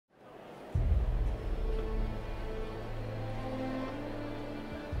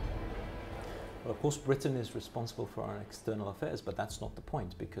Well, of course, Britain is responsible for our external affairs, but that's not the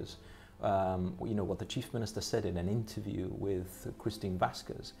point, because you know what the Chief Minister said in an interview with Christine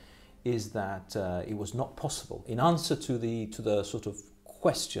Vasquez is that it was not possible, in answer to the sort of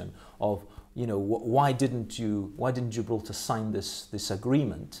question of, you know, why didn't Gibraltar sign this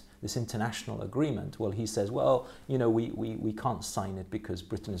agreement, this international agreement? Well, he says, well, you know, we can't sign it because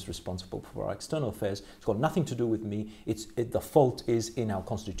Britain is responsible for our external affairs. It's got nothing to do with me. The fault is in our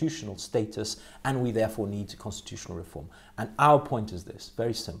constitutional status, and we therefore need constitutional reform. And our point is this,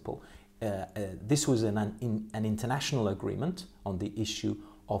 very simple. This was an international agreement on the issue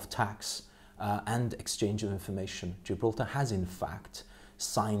of tax and exchange of information. Gibraltar has, in fact,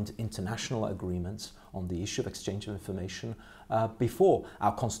 signed international agreements on the issue of exchange of information before.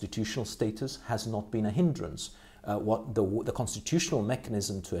 Our constitutional status has not been a hindrance. What the constitutional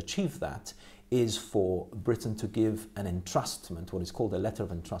mechanism to achieve that is for Britain to give an entrustment, what is called a letter of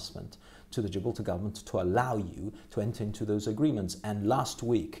entrustment, to the Gibraltar government to allow you to enter into those agreements. And last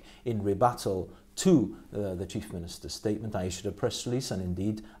week, in rebuttal to the Chief Minister's statement, I issued a press release, and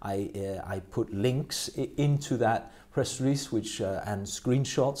indeed I put links into that press release and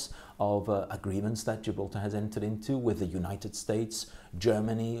screenshots of agreements that Gibraltar has entered into with the United States,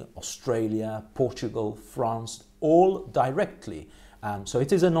 Germany, Australia, Portugal, France, all directly. So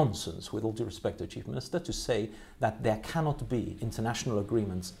it is a nonsense, with all due respect to the Chief Minister, to say that there cannot be international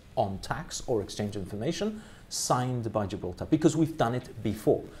agreements on tax or exchange of information signed by Gibraltar, because we've done it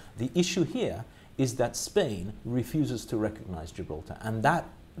before. The issue here is that Spain refuses to recognize Gibraltar, and that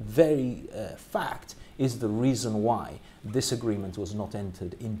very fact is the reason why this agreement was not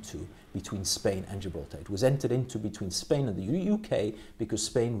entered into between Spain and Gibraltar. It was entered into between Spain and the UK because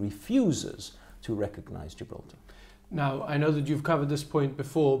Spain refuses to recognize Gibraltar. Now, I know that you've covered this point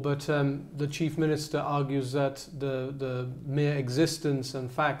before, but the Chief Minister argues that the mere existence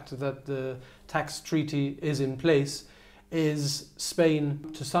and fact that the tax treaty is in place is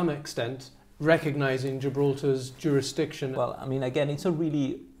Spain, to some extent, recognizing Gibraltar's jurisdiction. Well, I mean, again, it's a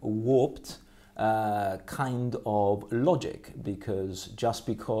really warped kind of logic, because just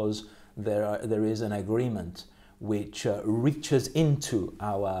because there is an agreement which reaches into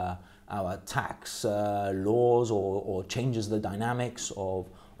our tax laws or changes the dynamics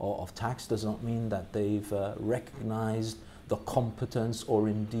of tax does not mean that they've recognized the competence or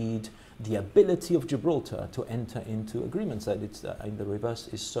indeed the ability of Gibraltar to enter into agreements. That it's in the reverse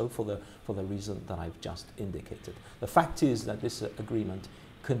is so for the reason that I've just indicated. The fact is that this agreement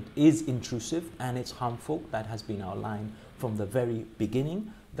is intrusive and it's harmful. That has been our line from the very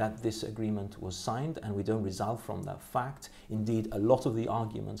beginning, that this agreement was signed, and we don't result from that fact. Indeed, a lot of the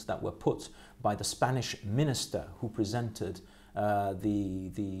arguments that were put by the Spanish minister who presented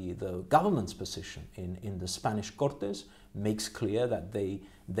the government's position in the Spanish Cortes makes clear that they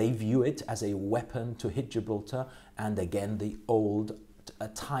view it as a weapon to hit Gibraltar, and again the old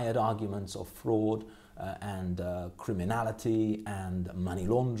tired arguments of fraud and criminality and money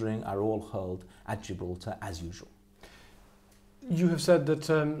laundering are all hurled at Gibraltar as usual. You have said that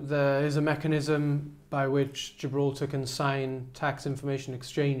there is a mechanism by which Gibraltar can sign tax information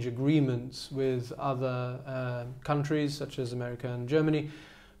exchange agreements with other countries such as America and Germany,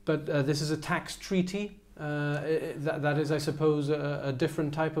 but this is a tax treaty. That is, I suppose, a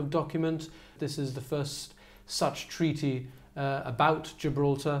different type of document. This is the first such treaty about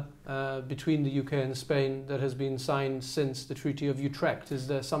Gibraltar between the UK and Spain that has been signed since the Treaty of Utrecht. Is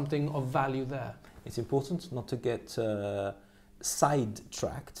there something of value there? It's important not to get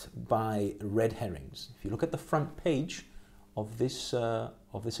sidetracked by red herrings. If you look at the front page of this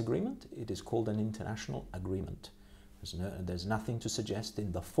agreement, it is called an international agreement. There's nothing to suggest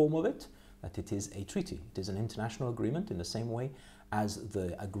in the form of it that it is a treaty. It is an international agreement in the same way as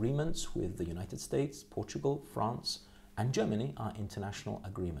the agreements with the United States, Portugal, France, and Germany are international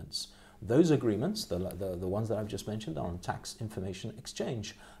agreements. Those agreements, the ones that I've just mentioned, are on tax information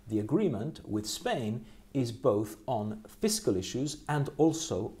exchange. The agreement with Spain is both on fiscal issues and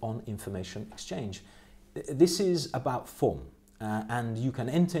also on information exchange. This is about form, and you can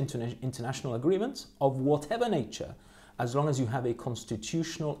enter into international agreements of whatever nature as long as you have a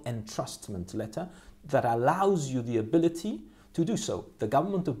constitutional entrustment letter that allows you the ability to do so. The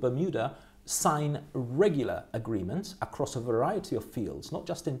government of Bermuda sign regular agreements across a variety of fields, not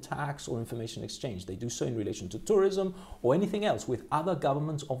just in tax or information exchange. They do so in relation to tourism or anything else with other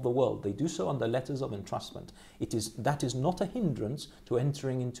governments of the world. They do so under letters of entrustment. That is not a hindrance to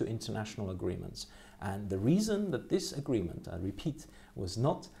entering into international agreements. And the reason that this agreement, I repeat, was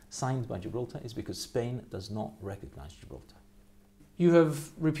not signed by Gibraltar is because Spain does not recognize Gibraltar. You have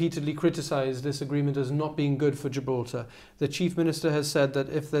repeatedly criticised this agreement as not being good for Gibraltar. The Chief Minister has said that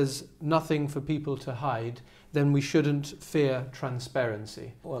if there's nothing for people to hide, then we shouldn't fear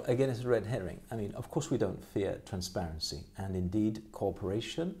transparency. Well, again, it's a red herring. I mean, of course we don't fear transparency, and indeed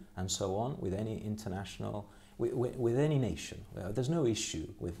cooperation and so on with any international, with any nation. There's no issue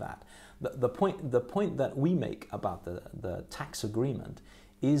with that. The point that we make about the tax agreement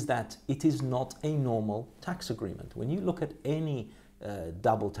is that it is not a normal tax agreement. When you look at any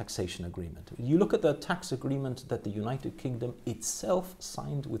double taxation agreement, you look at the tax agreement that the United Kingdom itself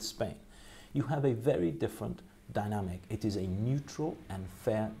signed with Spain, you have a very different dynamic. It is a neutral and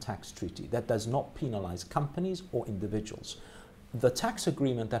fair tax treaty that does not penalize companies or individuals. The tax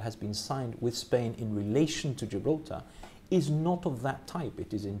agreement that has been signed with Spain in relation to Gibraltar is not of that type.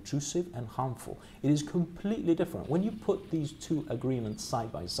 It is intrusive and harmful. It is completely different. When you put these two agreements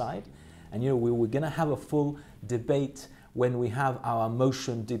side by side, and we're going to have a full debate when we have our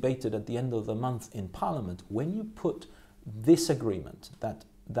motion debated at the end of the month in Parliament, when you put this agreement that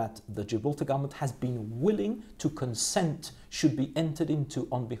the Gibraltar government has been willing to consent should be entered into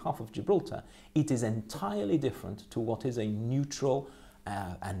on behalf of Gibraltar, it is entirely different to what is a neutral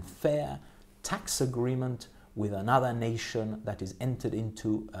and fair tax agreement with another nation that is entered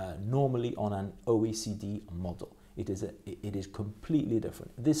into normally on an OECD model. It is completely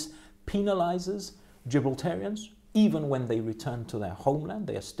different. This penalizes Gibraltarians. Even when they return to their homeland,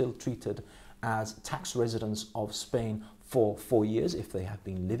 they are still treated as tax residents of Spain for 4 years if they have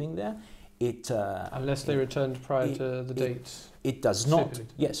been living there. Unless they returned prior to the date. It does not.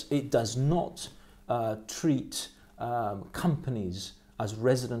 Yes, it does not treat companies as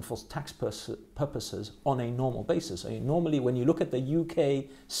resident for tax purposes on a normal basis. I mean, normally, when you look at the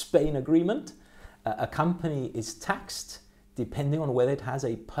UK-Spain agreement, a company is taxed depending on whether it has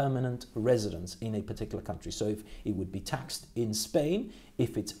a permanent residence in a particular country. So if it would be taxed in Spain,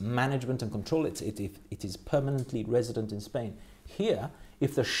 if it's management and control, if it is permanently resident in Spain. Here,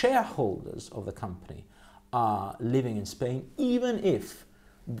 if the shareholders of the company are living in Spain, even if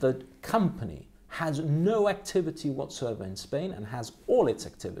the company has no activity whatsoever in Spain and has all its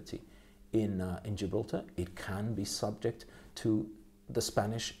activity in Gibraltar, it can be subject to the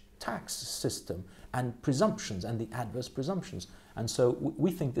Spanish tax system and presumptions and the adverse presumptions. And so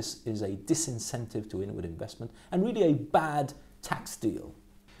we think this is a disincentive to inward investment and really a bad tax deal.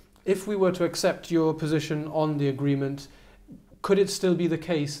 If we were to accept your position on the agreement, could it still be the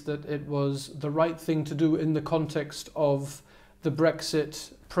case that it was the right thing to do in the context of the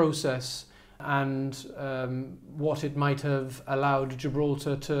Brexit process and what it might have allowed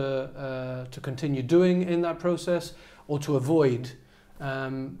Gibraltar to continue doing in that process, or to avoid,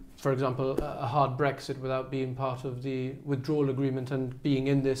 for example, a hard Brexit without being part of the withdrawal agreement and being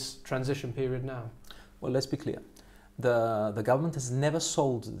in this transition period now? Well, let's be clear. The government has never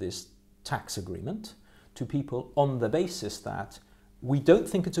sold this tax agreement to people on the basis that we don't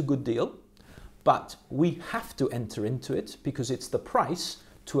think it's a good deal, but we have to enter into it because it's the price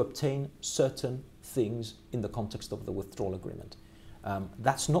to obtain certain things in the context of the withdrawal agreement.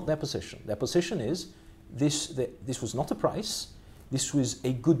 That's not their position. Their position is this was not a price, this was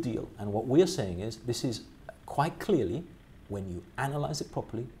a good deal. And what we're saying is this is quite clearly, when you analyze it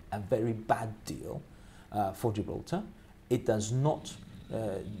properly, a very bad deal for Gibraltar. It does not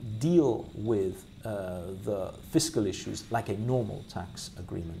deal with the fiscal issues like a normal tax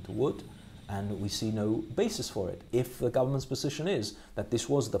agreement would, and we see no basis for it. If the government's position is that this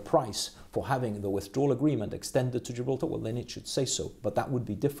was the price for having the withdrawal agreement extended to Gibraltar, well, then it should say so. But that would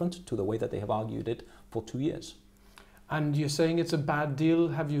be different to the way that they have argued it for 2 years. And you're saying it's a bad deal.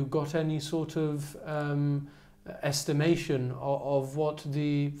 Have you got any sort of estimation of what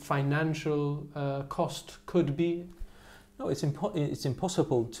the financial cost could be? No, it's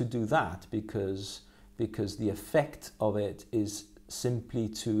impossible to do that because the effect of it is simply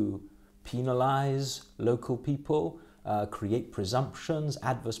to penalize local people, create presumptions,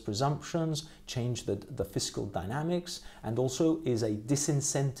 adverse presumptions, change the fiscal dynamics, and also is a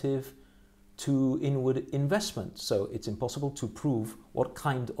disincentive to inward investment. So it's impossible to prove what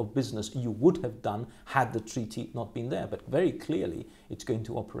kind of business you would have done had the treaty not been there. But very clearly, it's going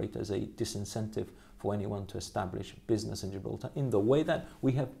to operate as a disincentive for anyone to establish business in Gibraltar in the way that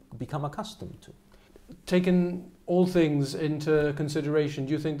we have become accustomed to. Taking all things into consideration,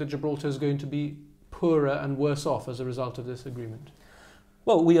 do you think that Gibraltar is going to be poorer and worse off as a result of this agreement?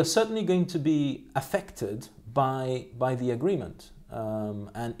 Well, we are certainly going to be affected by the agreement.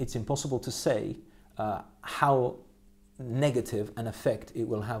 And it's impossible to say how negative an effect it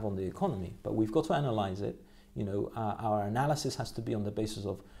will have on the economy. But we've got to analyze it. Our analysis has to be on the basis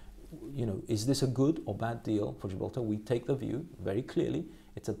of you know, is this a good or bad deal for Gibraltar? We take the view very clearly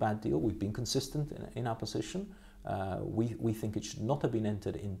it's a bad deal. We've been consistent in our position. We think it should not have been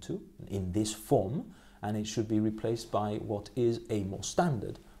entered into in this form, and it should be replaced by what is a more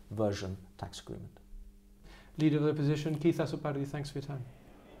standard version tax agreement. Leader of the opposition, Keith Azopardi, thanks for your time.